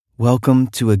Welcome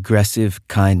to Aggressive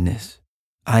Kindness.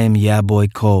 I am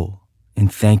Yaboy Cole,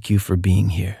 and thank you for being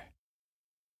here.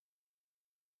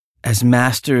 As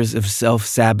masters of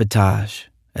self-sabotage,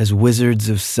 as wizards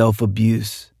of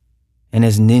self-abuse, and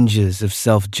as ninjas of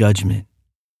self-judgment,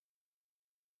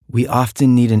 we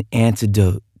often need an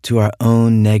antidote to our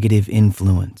own negative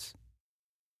influence.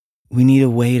 We need a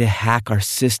way to hack our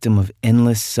system of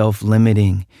endless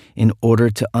self-limiting in order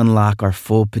to unlock our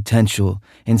full potential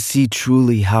and see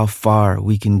truly how far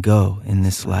we can go in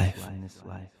this life.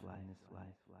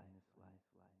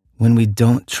 When we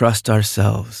don't trust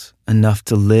ourselves enough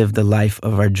to live the life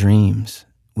of our dreams,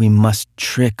 we must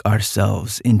trick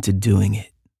ourselves into doing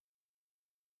it.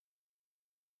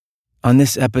 On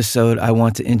this episode, I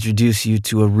want to introduce you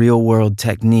to a real-world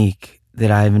technique that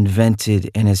I have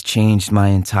invented and has changed my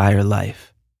entire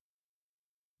life.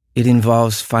 It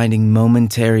involves finding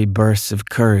momentary bursts of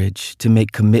courage to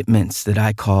make commitments that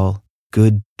I call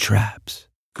good traps.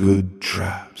 Good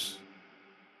traps.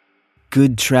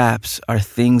 Good traps are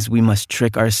things we must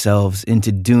trick ourselves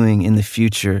into doing in the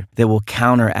future that will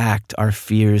counteract our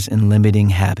fears and limiting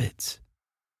habits.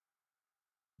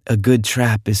 A good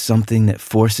trap is something that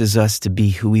forces us to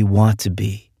be who we want to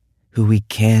be, who we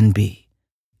can be,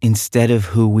 instead of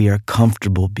who we are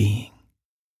comfortable being.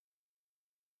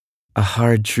 A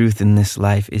hard truth in this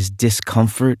life is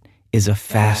discomfort is a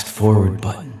fast-forward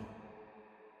button.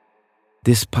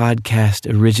 This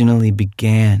podcast originally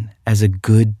began as a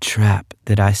good trap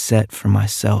that I set for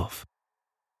myself.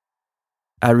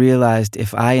 I realized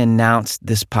if I announced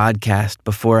this podcast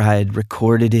before I had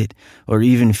recorded it or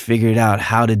even figured out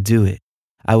how to do it,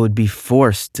 I would be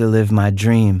forced to live my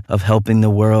dream of helping the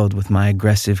world with my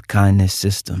aggressive kindness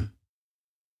system.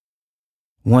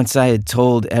 Once I had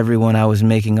told everyone I was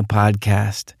making a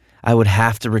podcast, I would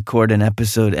have to record an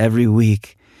episode every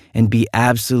week and be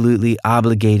absolutely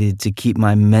obligated to keep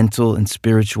my mental and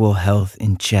spiritual health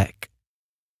in check.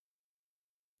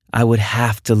 I would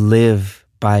have to live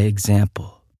by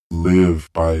example. Live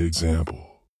by example.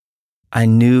 I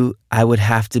knew I would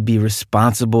have to be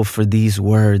responsible for these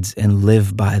words and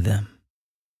live by them.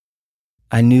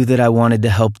 I knew that I wanted to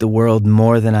help the world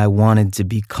more than I wanted to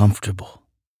be comfortable.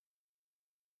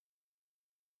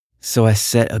 So I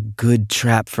set a good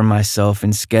trap for myself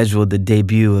and scheduled the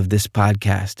debut of this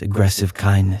podcast, Aggressive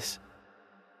Kindness.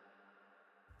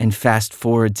 And fast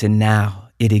forward to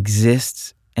now, it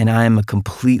exists, and I am a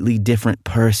completely different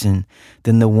person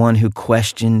than the one who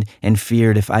questioned and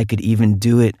feared if I could even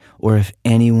do it or if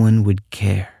anyone would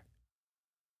care.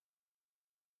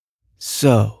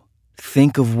 So,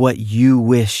 think of what you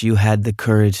wish you had the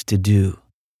courage to do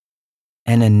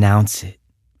and announce it,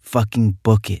 fucking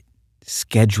book it,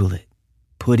 schedule it,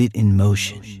 put it in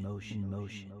motion.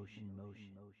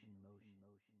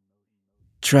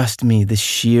 Trust me, the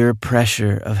sheer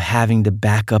pressure of having to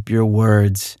back up your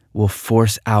words will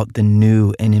force out the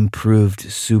new and improved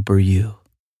super you.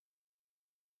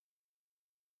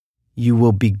 You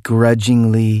will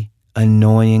begrudgingly,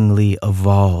 annoyingly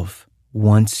evolve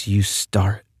once you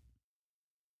start.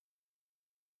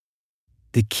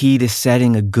 The key to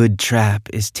setting a good trap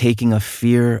is taking a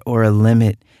fear or a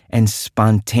limit and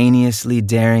spontaneously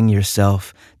daring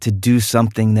yourself to do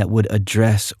something that would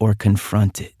address or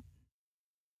confront it.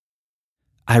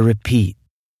 I repeat,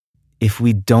 if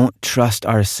we don't trust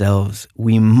ourselves,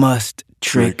 we must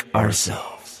trick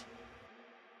ourselves.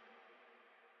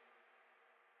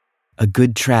 A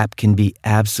good trap can be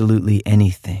absolutely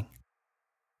anything.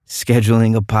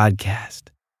 Scheduling a podcast,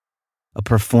 a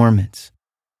performance,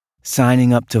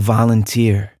 signing up to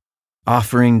volunteer,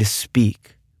 offering to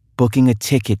speak, booking a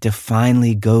ticket to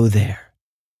finally go there,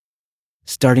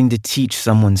 starting to teach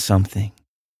someone something,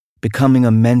 becoming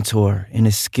a mentor in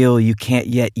a skill you can't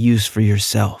yet use for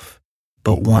yourself,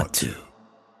 but want to.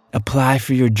 Apply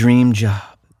for your dream job,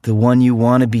 the one you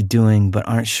want to be doing but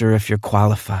aren't sure if you're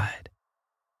qualified.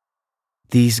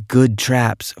 These good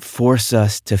traps force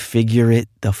us to figure it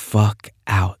the fuck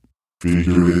out.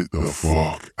 Figure it the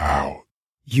fuck out.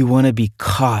 You want to be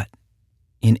caught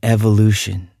in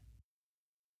evolution.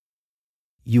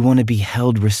 You want to be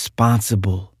held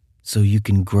responsible so you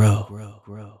can grow.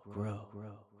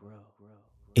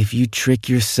 If you trick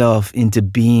yourself into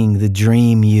being the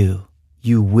dream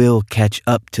you will catch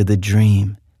up to the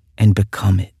dream and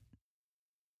become it.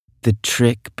 The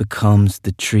trick becomes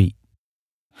the treat.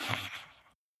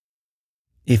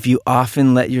 If you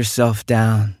often let yourself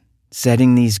down,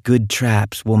 setting these good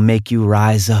traps will make you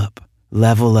rise up,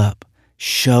 level up,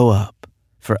 show up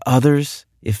for others,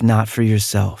 if not for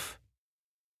yourself.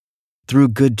 Through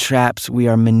good traps, we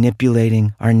are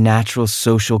manipulating our natural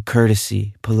social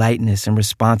courtesy, politeness, and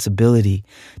responsibility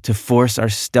to force our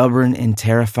stubborn and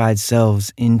terrified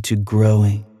selves into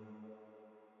growing.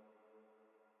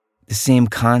 The same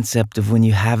concept of when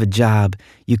you have a job,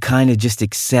 you kind of just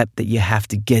accept that you have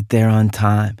to get there on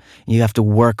time. You have to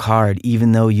work hard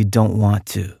even though you don't want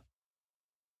to.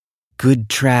 Good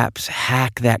traps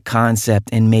hack that concept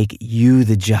and make you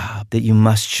the job that you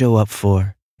must show up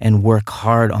for and work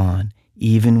hard on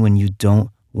even when you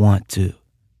don't want to.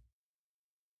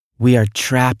 We are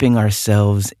trapping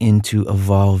ourselves into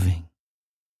evolving.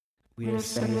 We are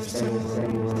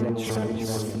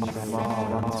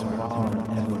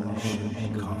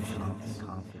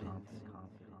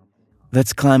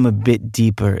Let's climb a bit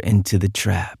deeper into the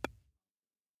trap.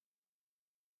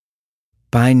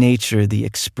 By nature, the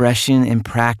expression and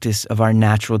practice of our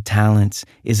natural talents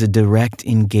is a direct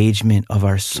engagement of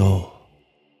our soul.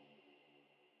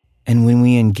 And when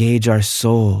we engage our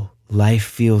soul, life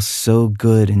feels so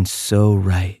good and so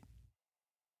right.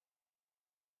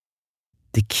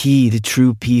 The key to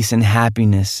true peace and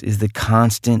happiness is the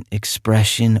constant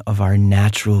expression of our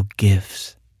natural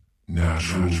gifts.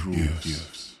 Natural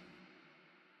gifts.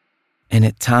 And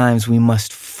at times we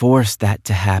must force that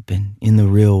to happen in the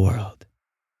real world.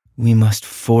 We must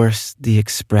force the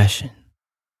expression.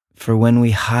 For when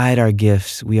we hide our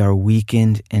gifts, we are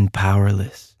weakened and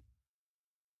powerless.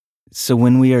 So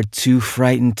when we are too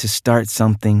frightened to start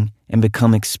something and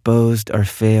become exposed or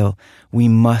fail, we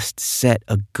must set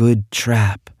a good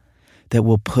trap that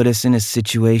will put us in a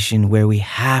situation where we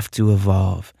have to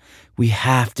evolve, we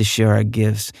have to share our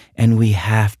gifts, and we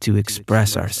have to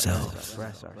express ourselves.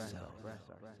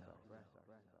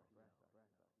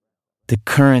 The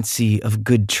currency of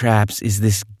good traps is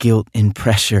this guilt and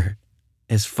pressure,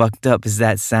 as fucked up as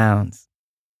that sounds.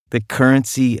 The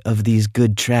currency of these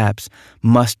good traps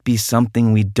must be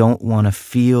something we don't want to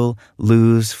feel,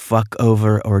 lose, fuck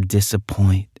over, or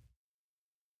disappoint.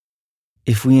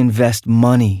 If we invest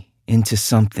money into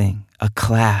something, a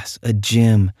class, a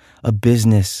gym, a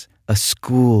business, a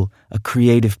school, a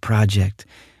creative project,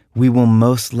 we will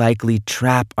most likely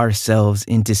trap ourselves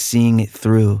into seeing it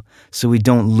through so we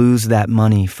don't lose that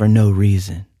money for no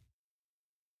reason.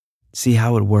 See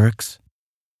how it works?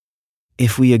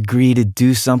 If we agree to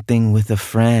do something with a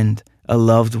friend, a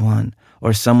loved one,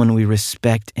 or someone we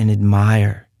respect and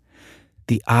admire,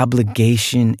 the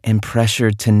obligation and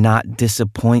pressure to not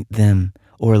disappoint them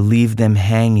or leave them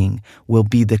hanging will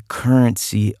be the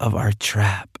currency of our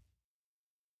trap.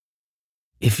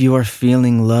 If you are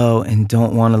feeling low and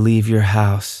don't want to leave your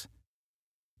house,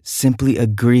 simply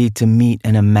agree to meet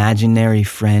an imaginary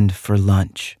friend for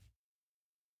lunch.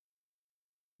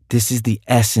 This is the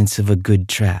essence of a good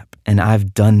trap, and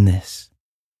I've done this.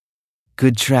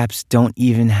 Good traps don't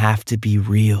even have to be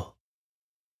real.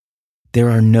 There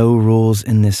are no rules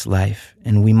in this life,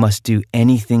 and we must do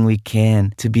anything we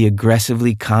can to be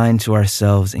aggressively kind to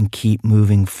ourselves and keep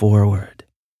moving forward.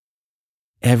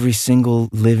 Every single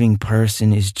living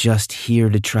person is just here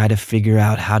to try to figure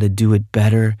out how to do it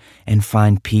better and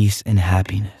find peace and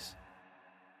happiness.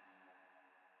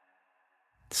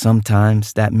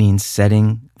 Sometimes that means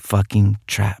setting fucking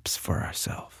traps for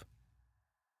ourselves.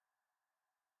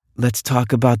 Let's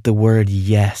talk about the word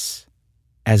yes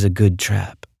as a good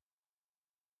trap.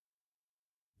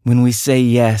 When we say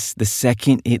yes, the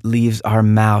second it leaves our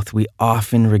mouth, we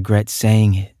often regret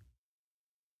saying it.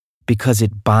 Because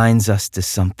it binds us to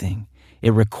something.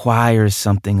 It requires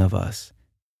something of us.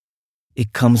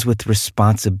 It comes with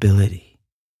responsibility.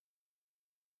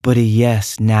 But a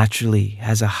yes naturally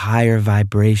has a higher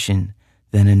vibration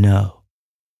than a no.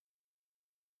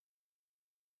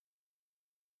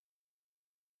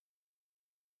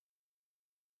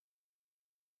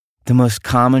 The most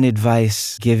common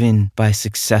advice given by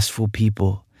successful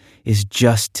people is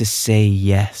just to say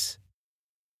yes.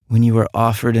 When you are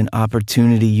offered an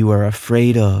opportunity you are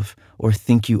afraid of or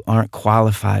think you aren't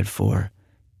qualified for,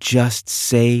 just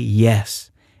say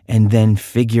yes and then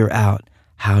figure out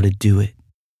how to do it.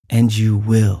 And you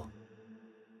will.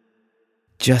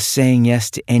 Just saying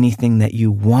yes to anything that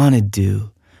you want to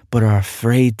do but are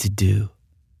afraid to do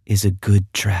is a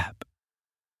good trap.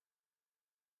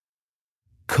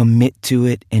 Commit to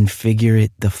it and figure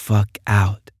it the fuck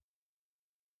out.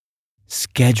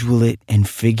 Schedule it and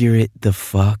figure it the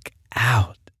fuck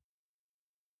out.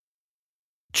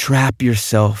 Trap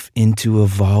yourself into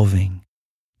evolving.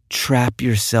 Trap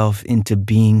yourself into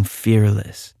being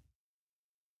fearless.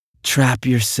 Trap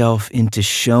yourself into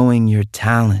showing your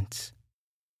talents.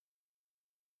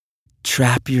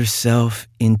 Trap yourself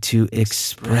into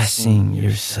expressing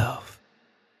yourself.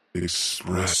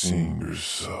 Expressing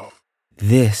yourself.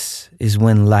 This is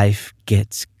when life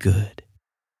gets good.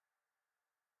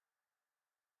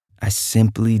 I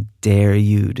simply dare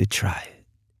you to try it.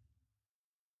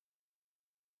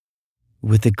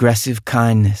 With aggressive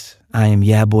kindness, I am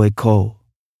Yaboy Cole.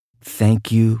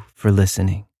 Thank you for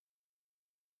listening.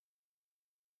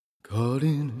 Caught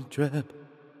in a trap,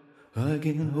 I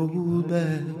can't hold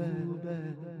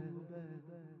back.